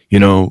 you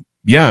know,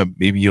 yeah,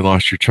 maybe you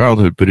lost your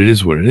childhood, but it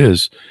is what it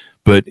is.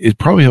 But it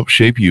probably helped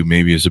shape you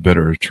maybe as a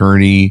better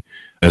attorney,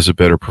 as a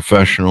better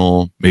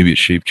professional. Maybe it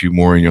shaped you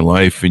more in your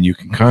life, and you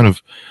can kind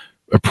of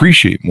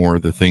appreciate more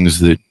of the things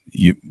that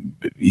you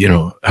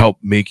know, help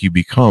make you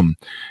become.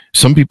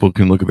 Some people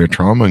can look at their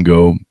trauma and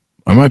go,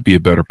 I might be a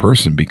better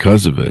person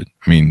because of it.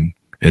 I mean,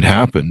 it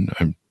happened.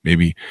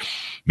 Maybe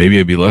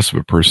I'd be less of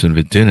a person if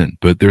it didn't.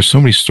 But there's so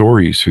many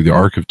stories through the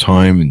arc of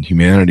time and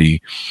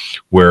humanity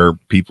where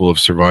people have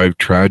survived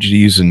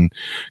tragedies and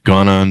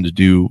gone on to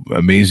do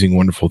amazing,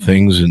 wonderful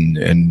things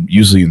and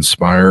usually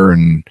inspire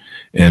and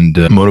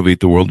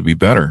motivate the world to be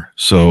better.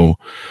 So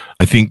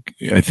I think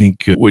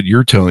what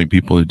you're telling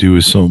people to do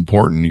is so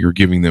important. You're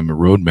giving them a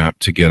roadmap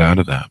to get out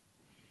of that.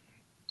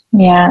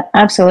 Yeah,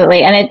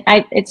 absolutely. And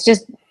it's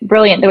just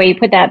brilliant the way you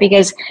put that,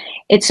 because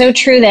it's so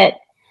true that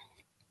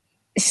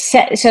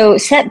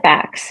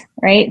setbacks,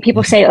 right?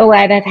 People say, oh,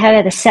 I've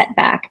had a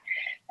setback.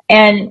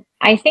 And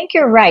I think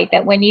you're right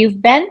that when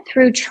you've been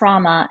through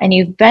trauma and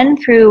you've been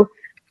through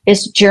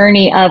this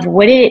journey of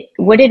what did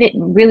it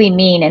really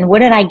mean, and what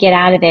did I get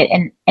out of it,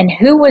 and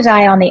who was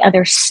I on the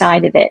other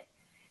side of it,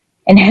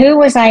 and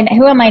who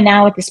am I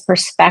now with this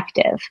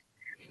perspective?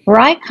 Where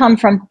I come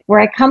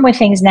with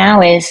things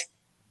now is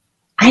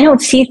I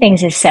don't see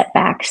things as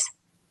setbacks.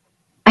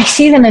 I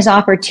see them as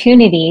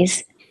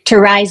opportunities to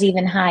rise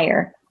even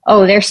higher.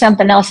 Oh, there's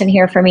something else in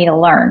here for me to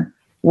learn.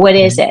 What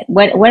is it?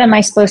 What am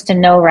I supposed to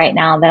know right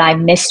now that I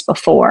missed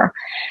before?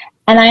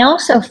 And I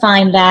also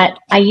find that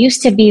I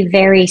used to be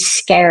very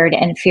scared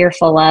and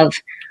fearful of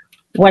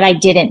what I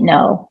didn't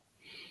know.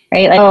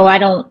 Right? Like, oh, I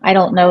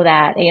don't know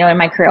that, in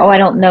my career. Oh, I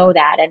don't know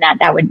that. And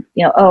that would,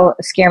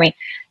 scare me.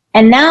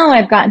 And now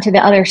I've gotten to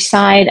the other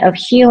side of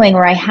healing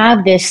where I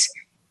have this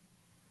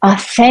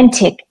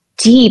authentic,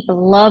 deep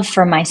love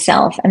for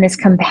myself and this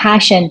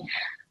compassion.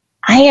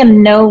 I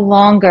am no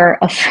longer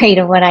afraid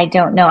of what I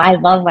don't know. I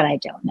love what I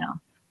don't know.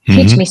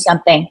 Teach me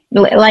something.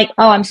 Like,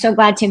 oh, I'm so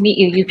glad to meet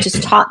you. You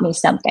just taught me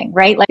something,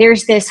 right? Like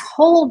there's this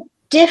whole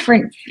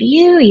different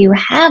view you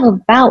have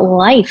about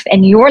life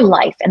and your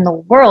life and the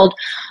world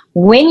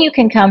when you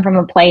can come from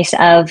a place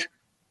of,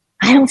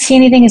 I don't see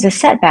anything as a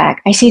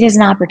setback. I see it as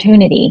an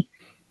opportunity.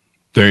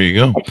 There you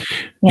go.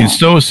 Yeah. In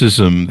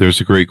Stoicism,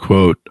 there's a great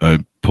quote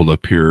I pulled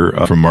up here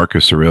from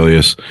Marcus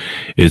Aurelius.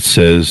 It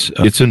says,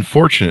 it's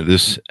unfortunate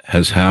this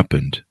has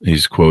happened.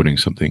 He's quoting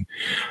something.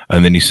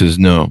 And then he says,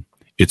 no,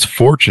 it's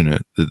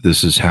fortunate that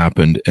this has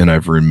happened and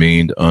I've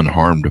remained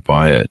unharmed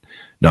by it,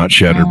 not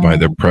shattered by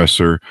the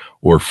oppressor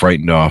or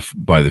frightened off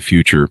by the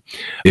future.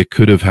 It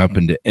could have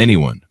happened to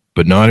anyone,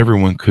 but not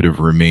everyone could have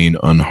remained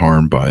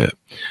unharmed by it.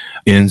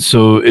 And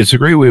so it's a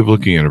great way of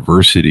looking at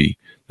adversity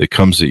that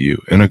comes at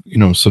you. And,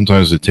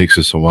 sometimes it takes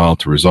us a while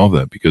to resolve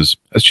that because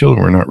as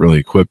children, we're not really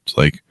equipped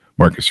like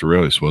Marcus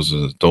Aurelius was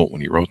as an adult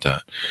when he wrote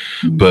that.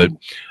 But,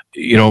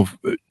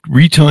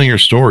 retelling your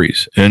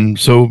stories. And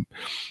so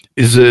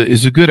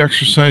is a good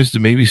exercise to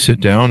maybe sit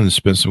down and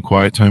spend some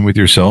quiet time with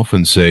yourself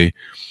and say,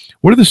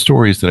 what are the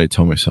stories that I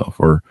tell myself?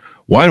 Or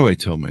why do I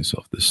tell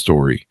myself this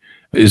story?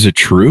 Is it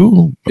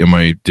true?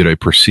 Did I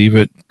perceive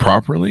it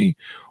properly?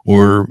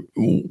 Or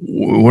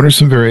what are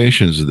some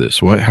variations of this?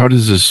 How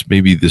does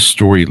this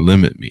story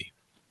limit me?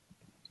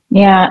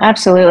 Yeah,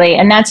 absolutely.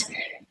 And that's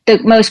the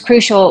most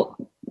crucial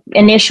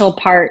initial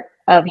part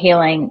of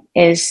healing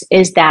is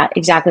that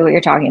exactly what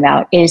you're talking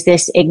about, is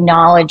this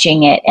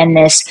acknowledging it and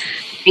this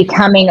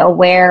becoming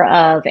aware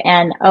of,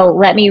 and,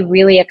 let me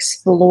really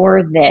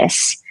explore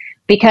this.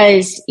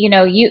 Because, you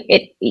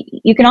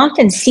can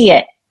often see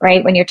it,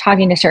 right? When you're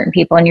talking to certain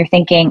people and you're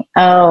thinking,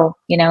 it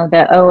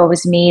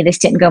was me, this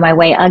didn't go my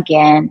way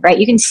again, right?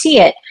 You can see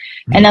it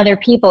in other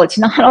people. It's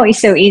not always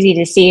so easy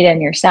to see it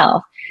in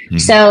yourself.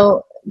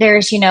 So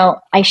there's,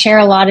 I share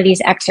a lot of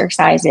these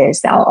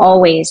exercises. I'll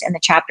always in the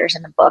chapters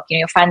in the book,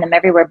 you'll find them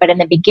everywhere. But in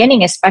the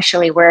beginning,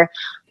 especially where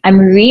I'm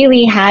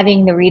really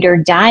having the reader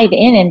dive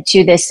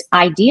into this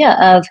idea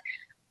of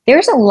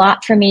there's a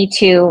lot for me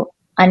to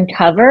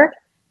uncover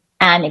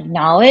and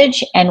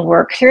acknowledge and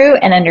work through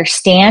and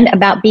understand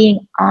about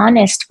being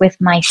honest with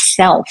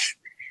myself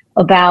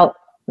about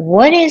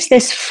what is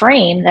this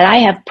frame that I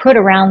have put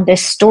around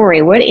this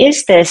story? What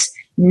is this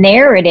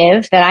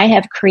narrative that I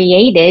have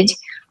created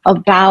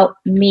about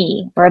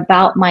me or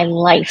about my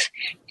life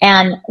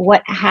and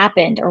what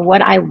happened or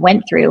what I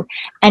went through?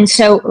 And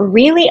so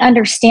really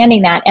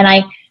understanding that, and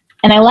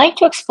I like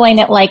to explain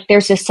it like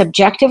there's a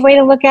subjective way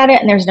to look at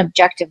it and there's an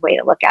objective way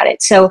to look at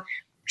it. So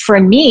for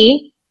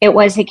me, it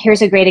was like,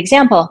 here's a great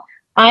example.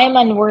 I am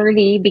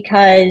unworthy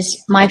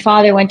because my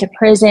father went to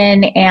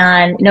prison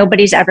and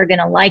nobody's ever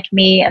going to like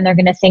me and they're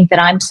going to think that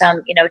I'm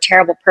some,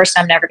 terrible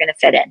person I'm never going to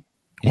fit in.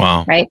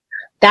 Wow. Right?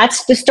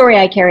 That's the story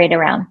I carried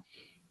around.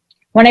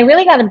 When I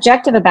really got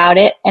objective about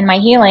it and my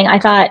healing, I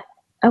thought,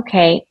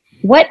 okay,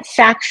 what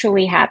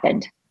factually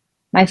happened?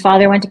 My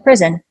father went to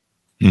prison.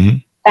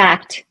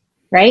 Fact,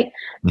 right?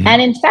 And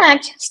in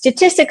fact,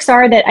 statistics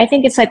are that I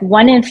think it's like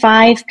 1 in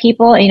 5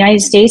 people in the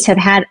United States have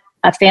had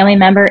a family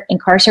member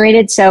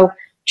incarcerated. So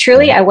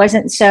truly, I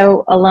wasn't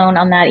so alone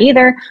on that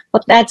either,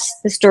 but that's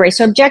the story.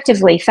 So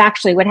objectively,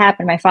 factually, what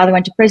happened? My father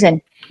went to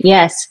prison.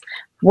 Yes.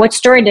 What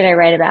story did I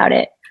write about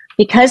it?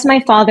 Because my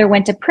father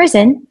went to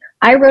prison,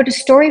 I wrote a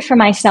story for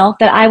myself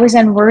that I was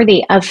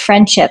unworthy of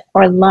friendship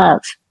or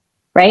love,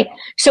 right?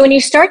 So when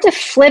you start to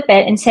flip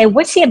it and say,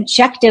 what's the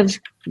objective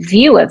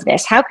view of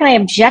this? How can I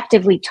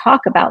objectively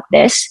talk about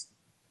this?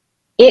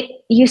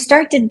 You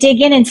start to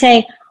dig in and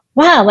say,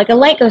 wow, like a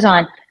light goes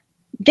on.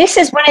 This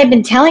is what I've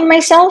been telling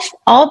myself,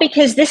 all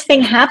because this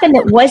thing happened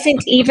that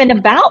wasn't even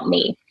about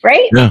me,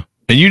 right? Yeah,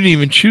 and you didn't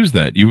even choose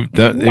that. You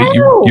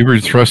were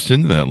thrust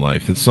into that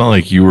life. It's not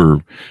like you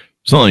were.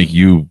 It's not like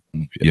you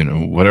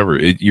whatever.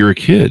 You're a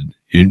kid.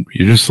 You're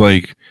just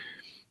like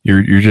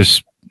you're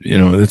just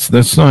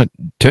that's not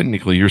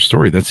technically your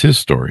story. That's his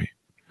story.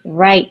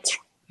 Right.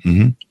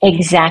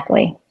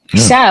 Exactly.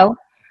 Yeah. So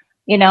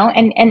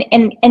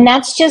and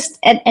that's just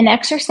an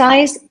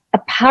exercise, a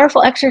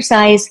powerful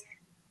exercise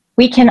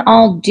we can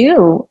all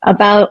do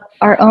about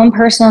our own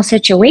personal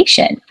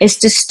situation, is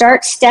to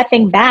start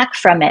stepping back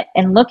from it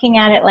and looking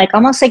at it like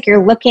almost like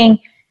you're watching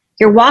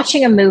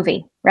a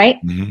movie, right?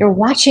 You're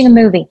watching a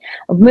movie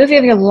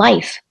of your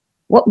life.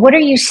 What are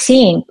you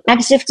seeing?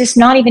 As if it's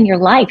not even your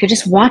life. You're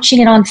just watching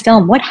it on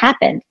film. What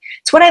happened?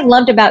 It's what I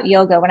loved about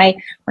yoga. When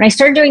I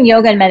started doing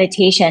yoga and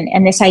meditation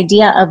and this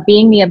idea of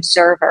being the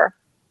observer,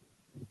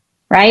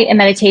 right? In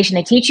meditation,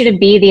 they teach you to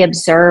be the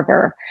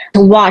observer, to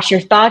watch your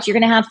thoughts. You're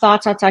going to have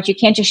thoughts. You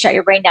can't just shut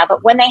your brain down.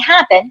 But when they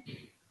happen,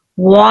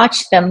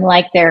 watch them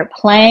like they're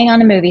playing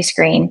on a movie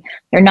screen.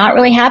 They're not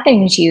really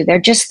happening to you. They're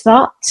just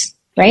thoughts,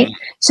 right?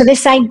 So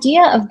this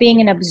idea of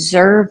being an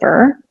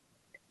observer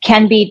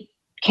can be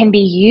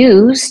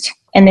used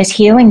in this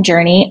healing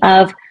journey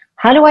of,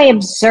 how do I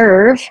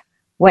observe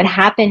what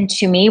happened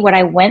to me, what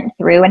I went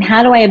through, and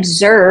how do I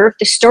observe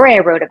the story I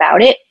wrote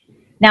about it?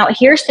 Now,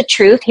 here's the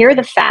truth. Here are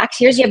the facts.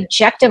 Here's the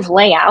objective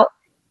layout.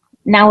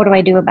 Now, what do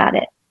I do about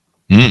it?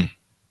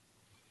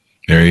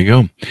 There you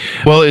go.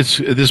 Well,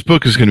 this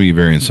book is going to be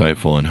very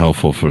insightful and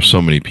helpful for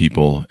so many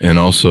people. And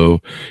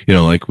also,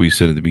 like we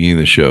said at the beginning of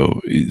the show,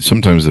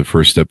 sometimes the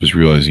first step is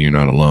realizing you're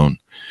not alone,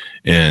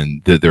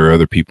 and that there are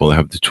other people that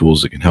have the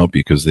tools that can help you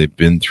because they've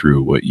been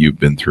through what you've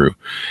been through.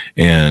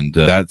 And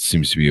that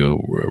seems to be a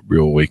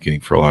real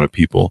awakening for a lot of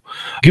people.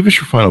 Give us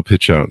your final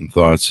pitch out and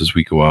thoughts as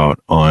we go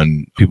out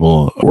on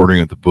people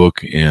ordering at the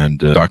book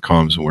and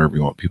 .coms and wherever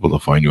you want people to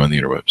find you on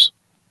the interwebs.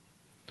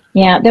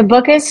 Yeah, the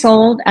book is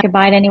sold. I could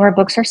buy it anywhere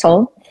books are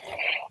sold.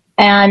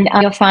 And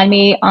you'll find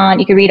me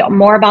you can read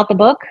more about the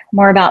book,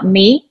 more about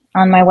me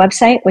on my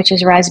website, which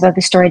is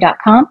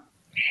riseabovethestory.com.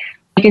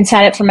 You can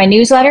sign up for my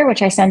newsletter,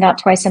 which I send out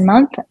twice a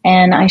month,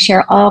 and I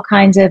share all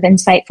kinds of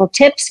insightful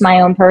tips, my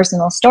own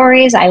personal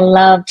stories. I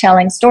love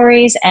telling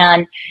stories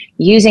and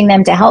using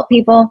them to help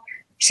people.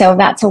 So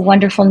that's a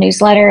wonderful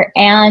newsletter.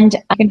 And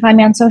you can find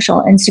me on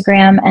social,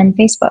 Instagram and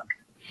Facebook,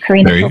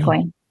 Karena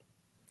Kilcoyne.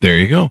 There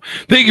you go.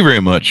 Thank you very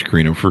much,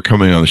 Karena, for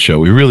coming on the show.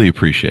 We really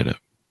appreciate it.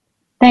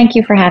 Thank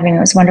you for having me.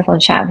 It was wonderful to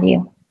chat with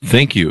you.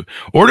 Thank you.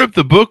 Order up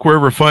the book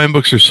wherever fine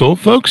books are sold,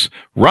 folks.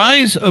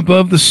 Rise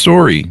Above the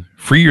Story.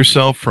 Free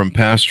yourself from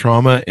past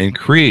trauma and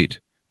create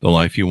the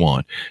life you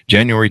want.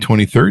 January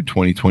 23rd,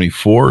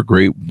 2024.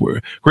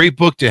 Great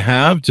book to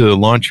have to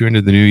launch you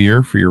into the new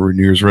year for your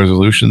New Year's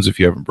resolutions if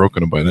you haven't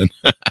broken them by then.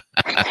 But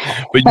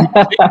you can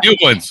make new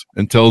ones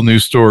and tell new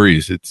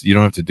stories. You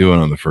don't have to do it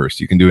on the first.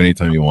 You can do it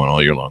anytime you want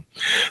all year long.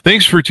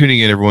 Thanks for tuning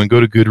in, everyone.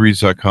 Go to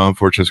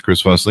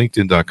goodreads.com/Chris Voss,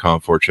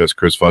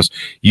 LinkedIn.com/Chris Voss,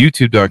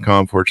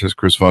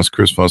 YouTube.com/Chris Voss,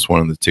 Chris Voss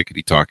one on the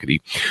tickety-tockety.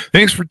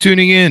 Thanks for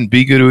tuning in.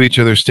 Be good to each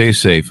other. Stay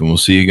safe, and we'll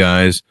see you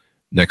guys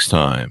next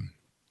time.